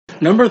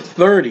Number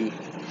 30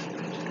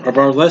 of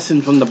our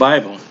lesson from the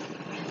Bible.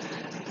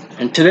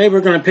 And today we're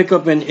going to pick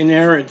up in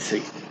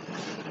inerrancy.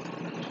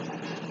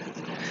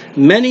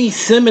 Many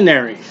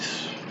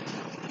seminaries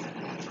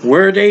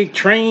where they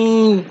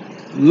train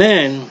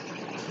men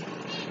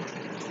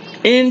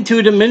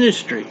into the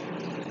ministry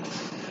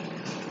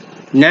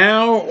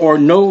now or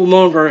no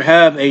longer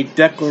have a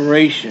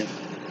declaration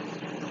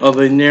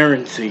of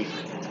inerrancy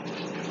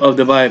of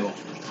the Bible.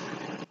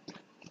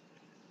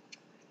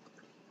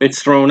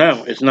 It's thrown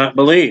out. It's not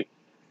believed.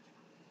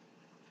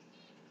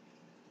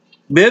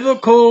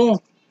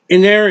 Biblical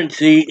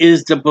inerrancy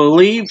is the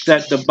belief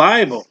that the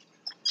Bible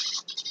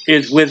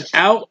is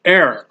without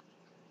error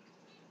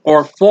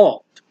or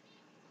fault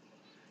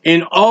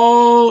in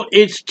all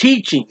its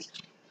teachings.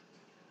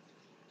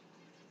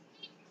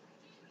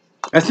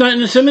 That's not in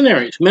the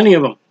seminaries, many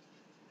of them.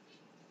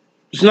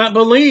 It's not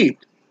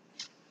believed.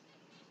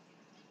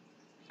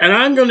 And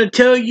I'm going to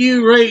tell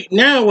you right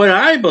now what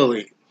I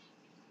believe.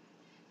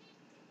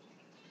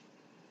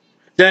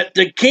 That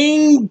the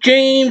King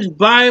James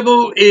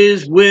Bible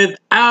is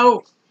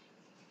without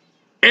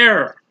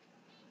error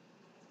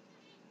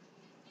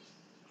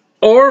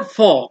or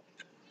fault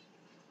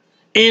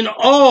in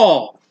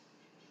all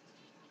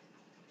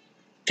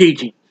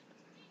teaching.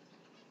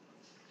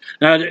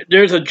 Now,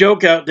 there's a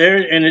joke out there,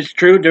 and it's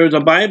true. There's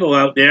a Bible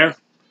out there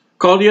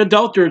called the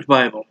Adulterer's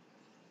Bible.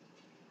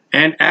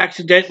 And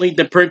accidentally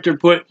the printer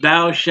put,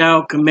 "Thou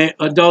shalt commit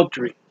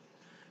adultery."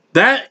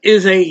 That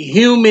is a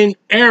human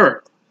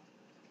error.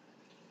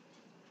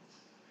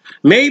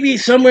 Maybe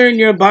somewhere in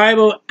your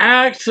Bible,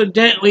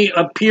 accidentally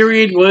a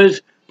period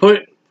was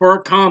put for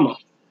a comma.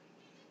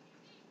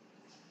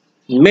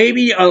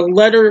 Maybe a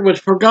letter was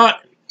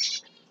forgotten.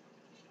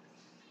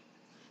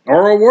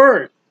 Or a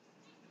word.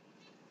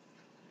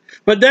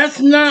 But that's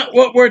not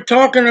what we're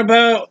talking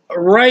about,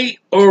 right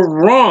or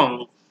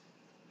wrong.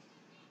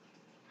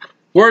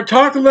 We're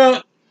talking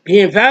about the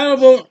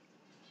infallible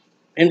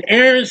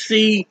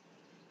inerrancy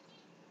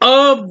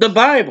of the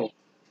Bible.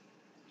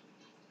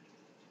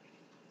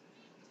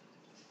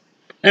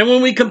 And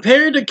when we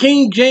compare the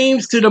King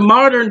James to the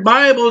modern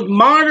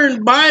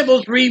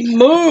Bibles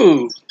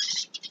remove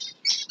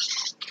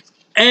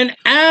and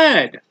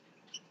add,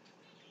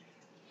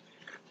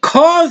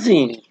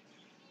 causing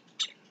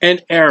an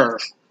error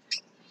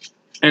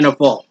and a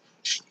fault.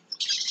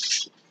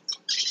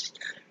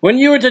 When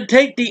you were to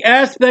take the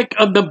aspect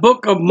of the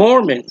Book of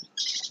Mormon,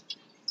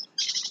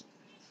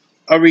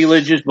 a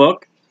religious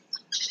book,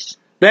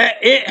 that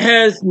it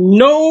has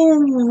no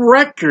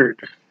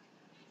record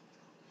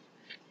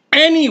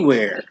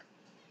anywhere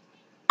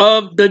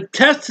of the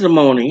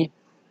testimony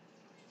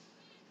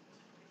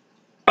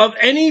of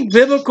any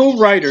biblical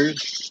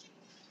writers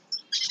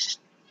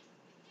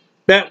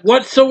that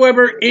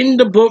whatsoever in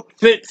the book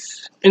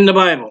fits in the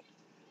Bible.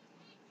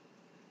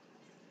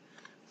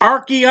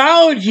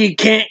 Archaeology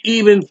can't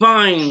even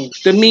find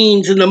the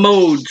means and the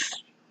modes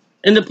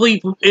and the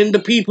people and the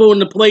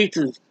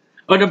places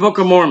of the Book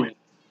of Mormon.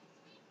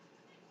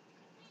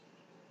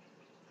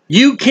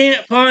 You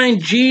can't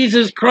find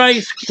Jesus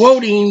Christ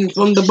quoting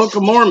from the Book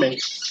of Mormon.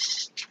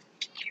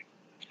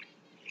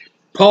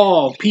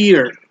 Paul,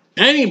 Peter,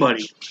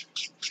 anybody.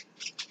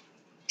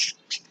 It's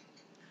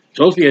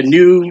supposed to be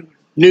a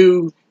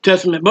New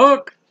Testament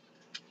book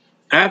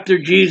after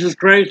Jesus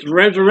Christ's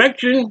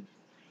resurrection.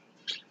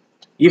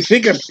 You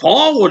figure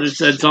Paul would have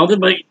said something,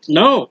 but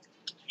no.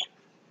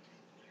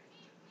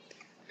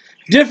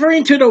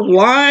 Differing to the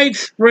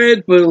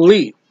widespread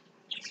belief,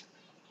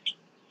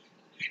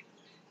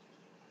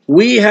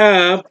 we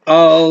have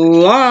a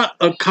lot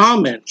of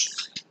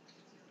comments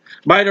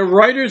by the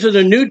writers of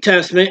the New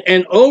Testament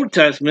and Old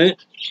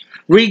Testament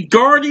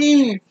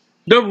regarding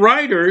the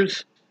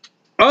writers,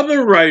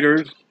 other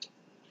writers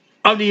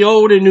of the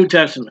Old and New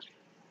Testament.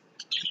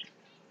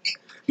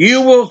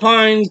 You will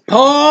find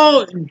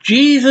Paul,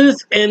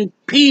 Jesus, and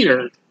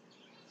Peter,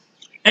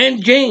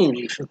 and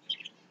James,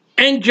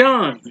 and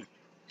John,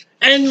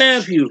 and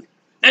Matthew,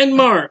 and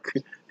Mark,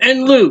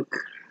 and Luke,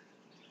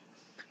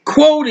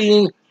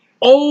 quoting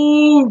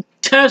Old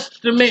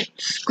Testament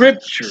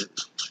scripture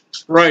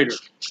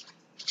writers.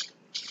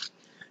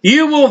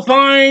 You will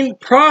find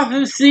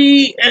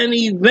prophecy and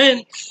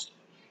events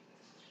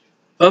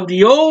of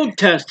the Old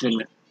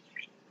Testament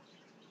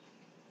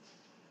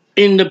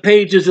in the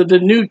pages of the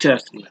New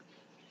Testament.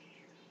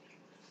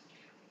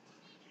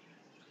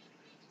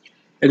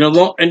 And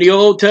the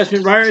Old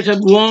Testament writers have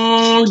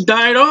long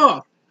died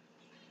off.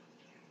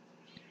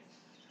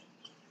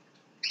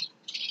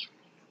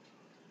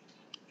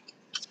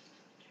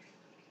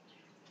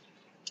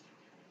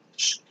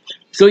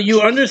 So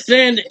you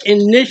understand,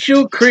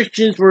 initial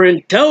Christians were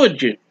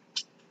intelligent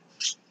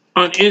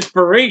on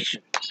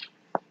inspiration.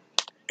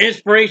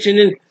 Inspiration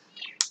is,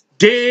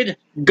 did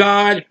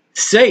God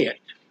say it?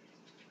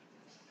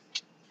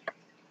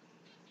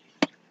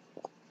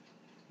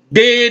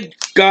 Did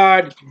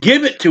God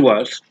give it to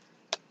us?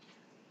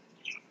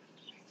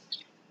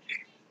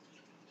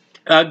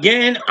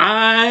 Again,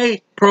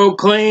 I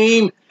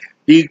proclaim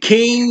the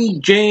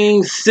King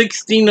James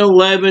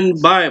 1611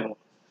 Bible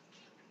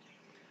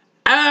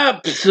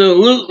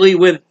absolutely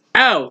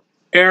without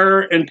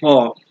error and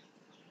fault,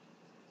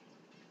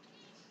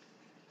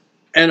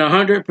 and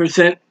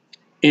 100%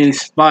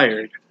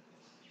 inspired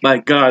by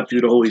God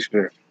through the Holy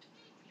Spirit.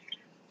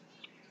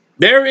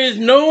 There is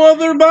no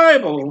other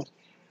Bible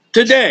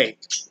today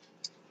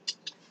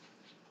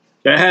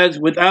that has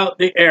without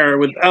the error,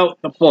 without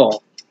the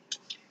fault.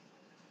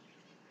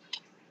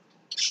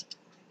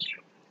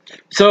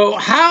 So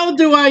how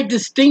do I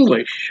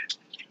distinguish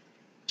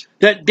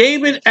that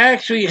David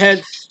actually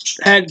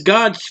had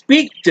God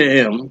speak to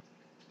him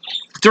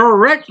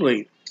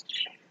directly,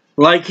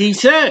 like he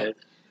said?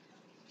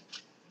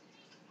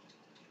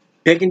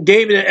 Taking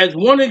David as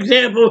one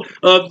example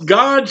of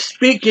God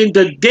speaking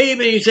to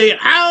David, and say,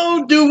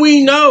 how do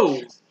we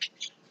know?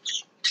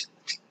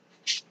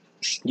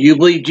 You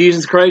believe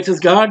Jesus Christ is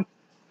God?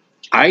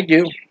 I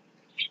do.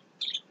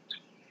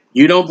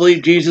 You don't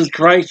believe Jesus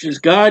Christ is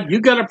God?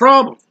 You got a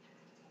problem.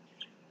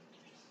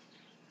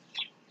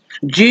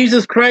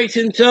 Jesus Christ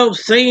himself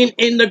saying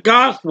in the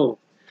gospel,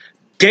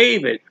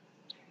 David,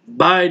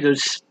 by the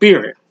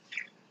Spirit,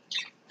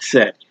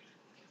 said.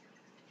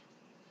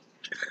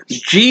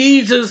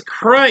 Jesus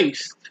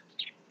Christ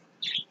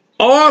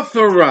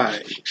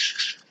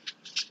authorized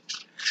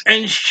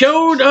and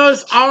showed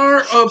us our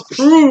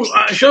approval,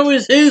 showed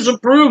us his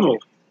approval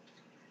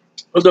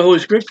of the Holy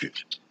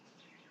Scriptures.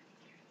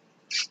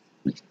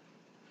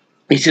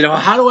 He said, oh,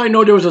 how do I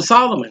know there was a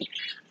Solomon?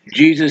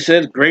 Jesus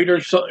says,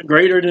 greater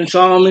than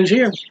Solomon's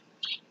here.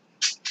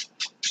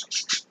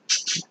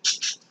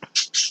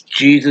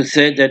 Jesus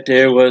said that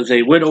there was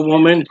a widow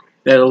woman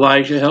that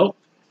Elijah helped.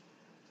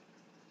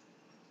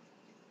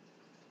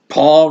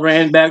 Paul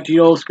ran back to the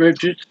old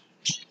scriptures.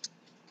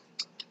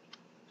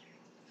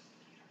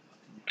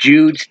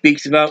 Jude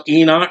speaks about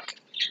Enoch.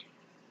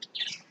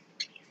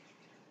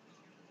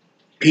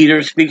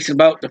 Peter speaks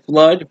about the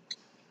flood.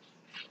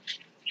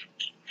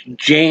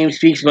 James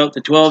speaks about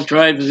the 12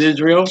 tribes of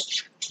Israel.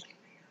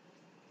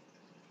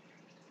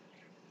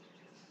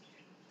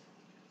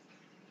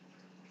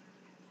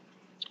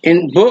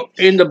 In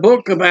the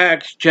book of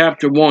Acts,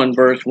 chapter 1,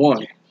 verse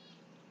 1,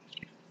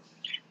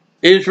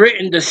 it is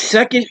written, the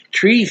second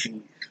treatise,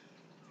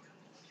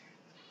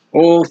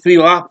 O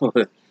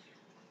Theophilus.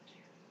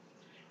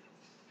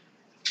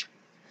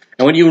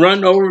 And when you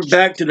run over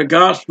back to the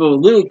Gospel of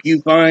Luke, you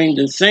find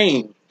the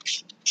same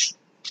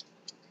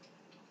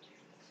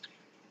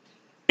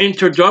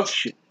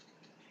introduction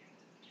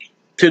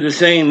to the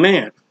same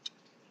man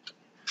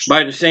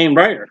by the same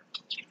writer,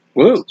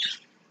 Luke.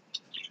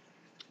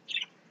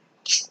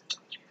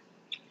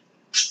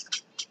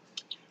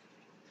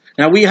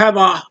 Now we have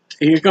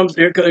here comes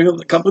a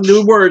couple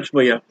new words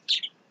for you.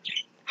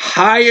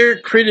 Higher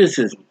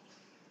criticism.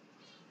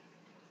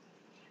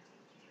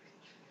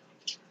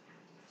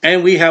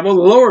 And we have a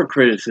lower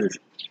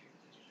criticism.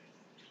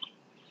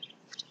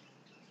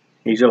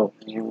 He said,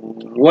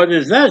 what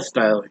is that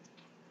style?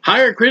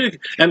 Higher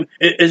criticism.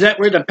 Is that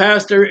where the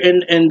pastor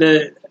and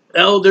the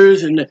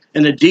elders and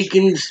the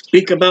deacons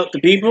speak about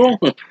the people?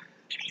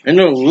 And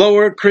no,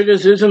 lower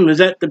criticism, is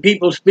that the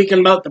people speaking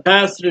about the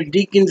pastor, the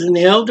deacons, and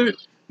the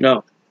elders?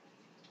 No.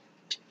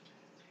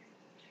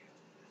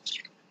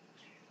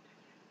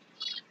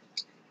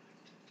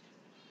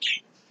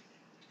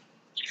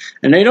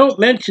 And they don't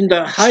mention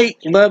the height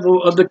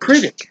level of the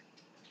critic.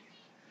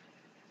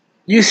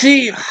 You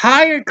see,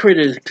 higher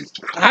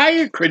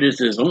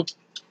criticism,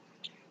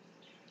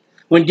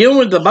 when dealing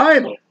with the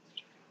Bible,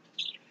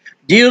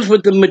 deals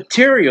with the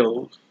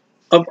materials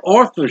of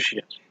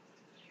authorship.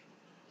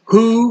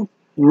 Who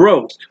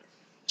wrote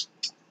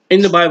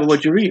in the Bible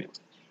what you read?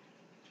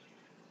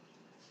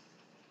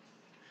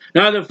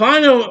 Now, the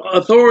final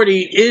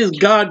authority is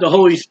God, the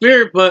Holy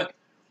Spirit, but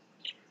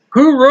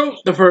who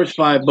wrote the first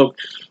 5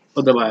 books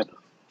of the Bible?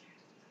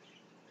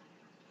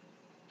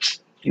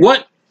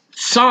 What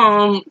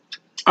psalm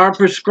are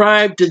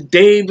prescribed to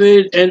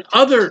David and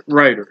other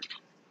writers?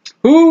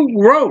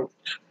 Who wrote?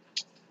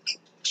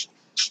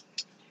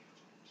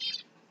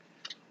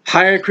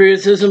 Higher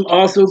criticism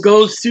also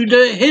goes to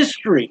the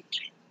history.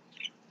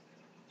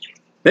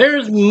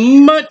 There's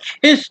much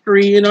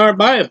history in our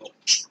Bible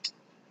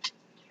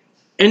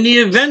and the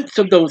events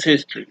of those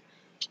histories.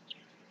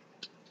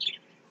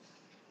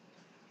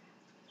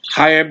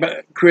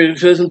 Higher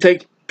criticism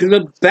takes to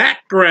the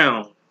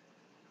background.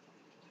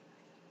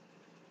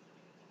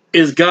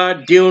 Is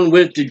God dealing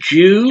with the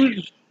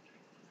Jews?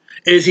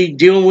 Is he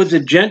dealing with the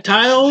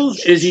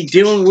Gentiles? Is he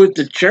dealing with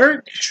the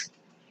church?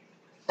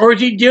 Or is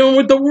he dealing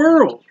with the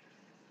world?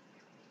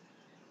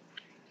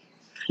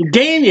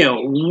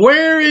 Daniel,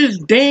 where is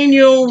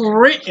Daniel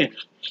written?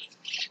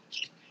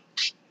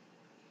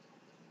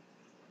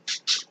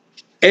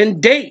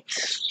 And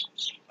dates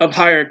of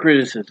higher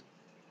criticism.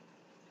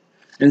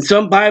 And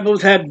some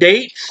Bibles have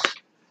dates.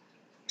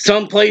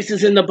 Some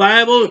places in the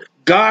Bible,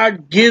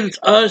 God gives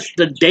us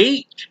the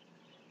date.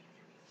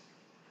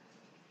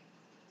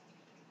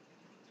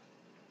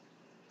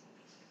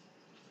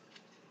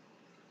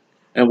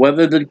 And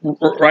whether the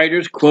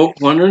writers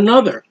quote one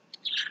another.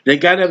 They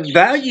got to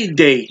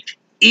validate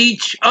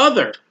each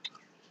other.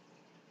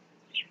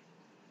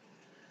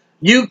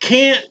 You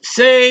can't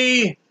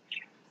say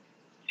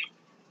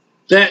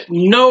that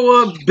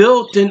Noah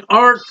built an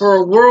ark for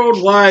a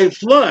worldwide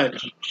flood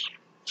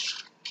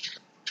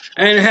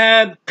and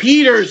have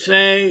Peter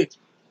say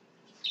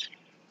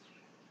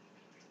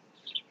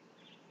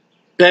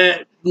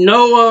that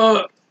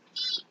Noah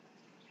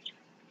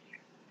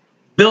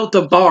built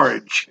a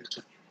barge.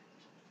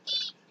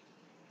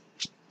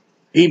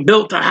 He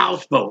built a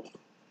houseboat.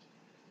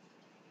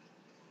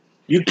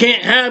 You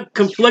can't have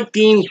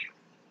conflicting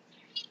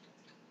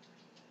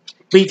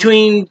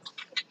between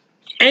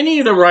any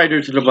of the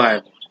writers of the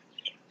Bible.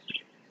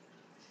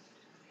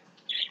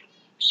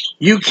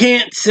 You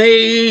can't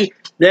say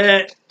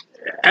that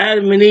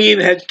Adam and Eve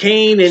had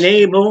Cain and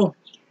Abel,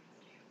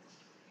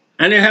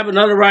 and then have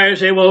another writer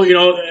say, well, you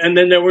know, and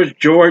then there was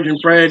George and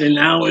Fred, and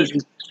now is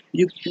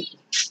you.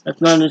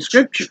 That's not in the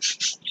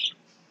scriptures.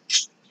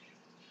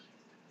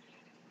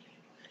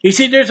 You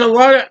see, there's a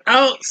lot of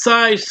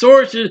outside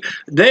sources.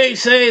 They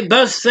say,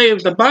 thus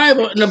saith the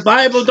Bible, and the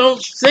Bible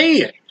don't say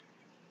it.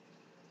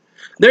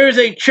 There's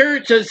a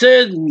church that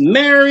says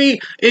Mary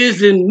is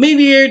the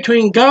mediator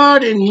between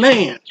God and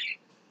man.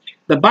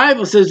 The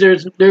Bible says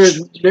there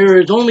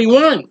is only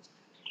one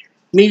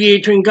mediator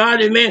between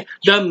God and man,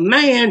 the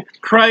man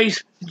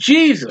Christ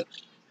Jesus.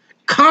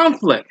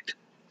 Conflict.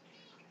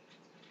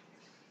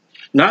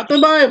 Not the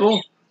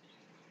Bible,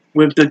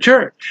 with the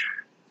church.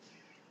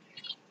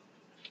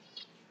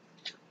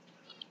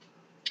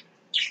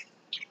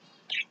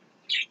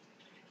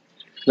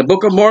 The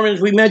Book of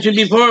Mormon, we mentioned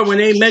before, when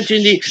they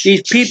mentioned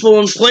these people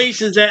in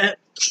places that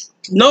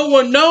no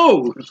one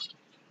knows.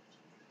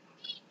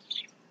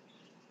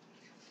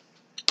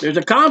 There's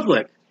a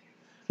conflict.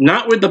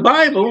 Not with the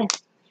Bible,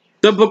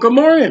 the Book of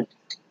Mormon.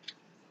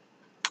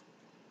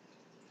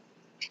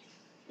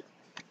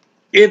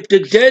 If the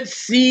Dead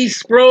Sea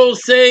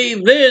Scrolls say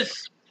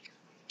this,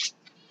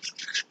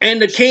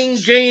 and the King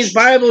James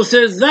Bible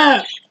says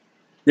that,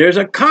 there's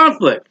a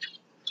conflict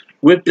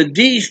with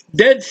the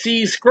Dead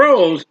Sea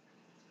Scrolls,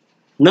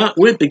 not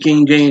with the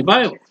King James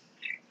Bible.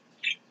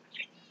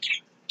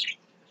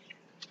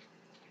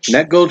 And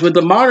that goes with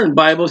the modern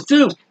Bibles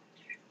too.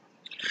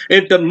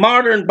 If the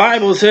modern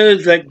Bible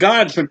says that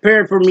God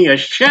prepared for me a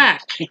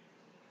shack,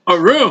 a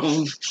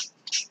room,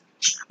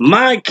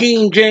 my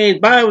King James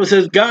Bible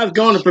says God's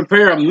going to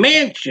prepare a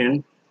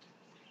mansion,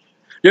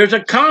 there's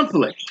a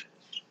conflict.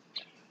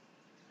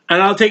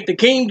 And I'll take the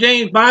King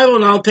James Bible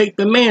and I'll take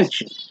the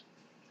mansion.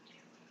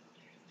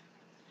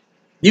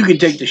 You can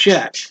take the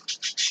shack.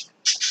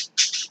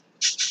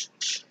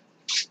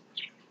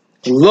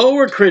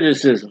 Lower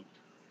criticism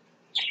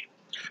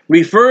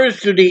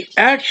refers to the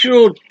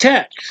actual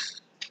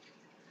text,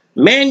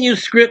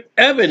 manuscript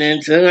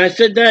evidence, and I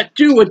said that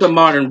too with the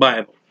modern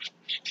Bible,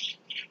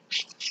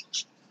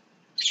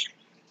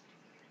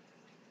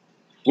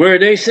 where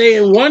they say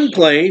in one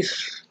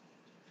place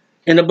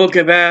in the book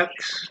of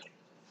Acts,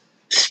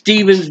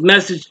 Stephen's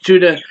message to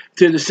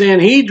the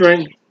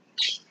Sanhedrin,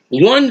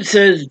 one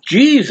says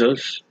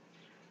Jesus,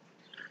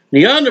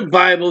 the other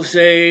Bible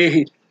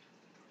say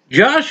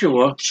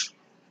Joshua.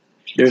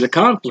 There's a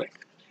conflict.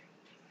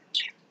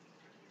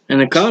 And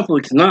the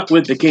conflict's not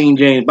with the King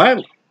James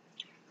Bible.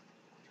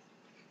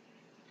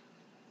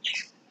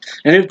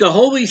 And if the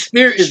Holy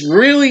Spirit is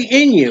really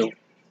in you,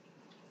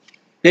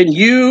 then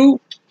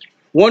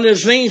one of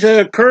the things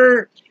that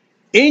occur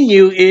in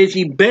you is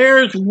he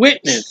bears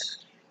witness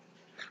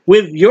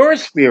with your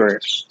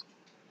spirit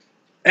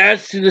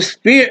as to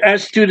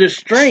the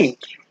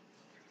strength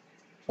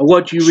of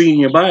what you read in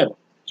your Bible.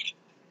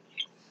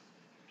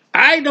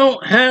 I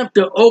don't have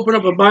to open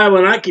up a Bible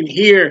and I can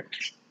hear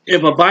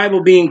if a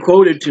Bible being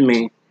quoted to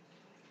me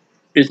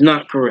is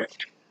not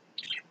correct.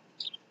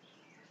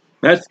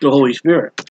 That's the Holy Spirit.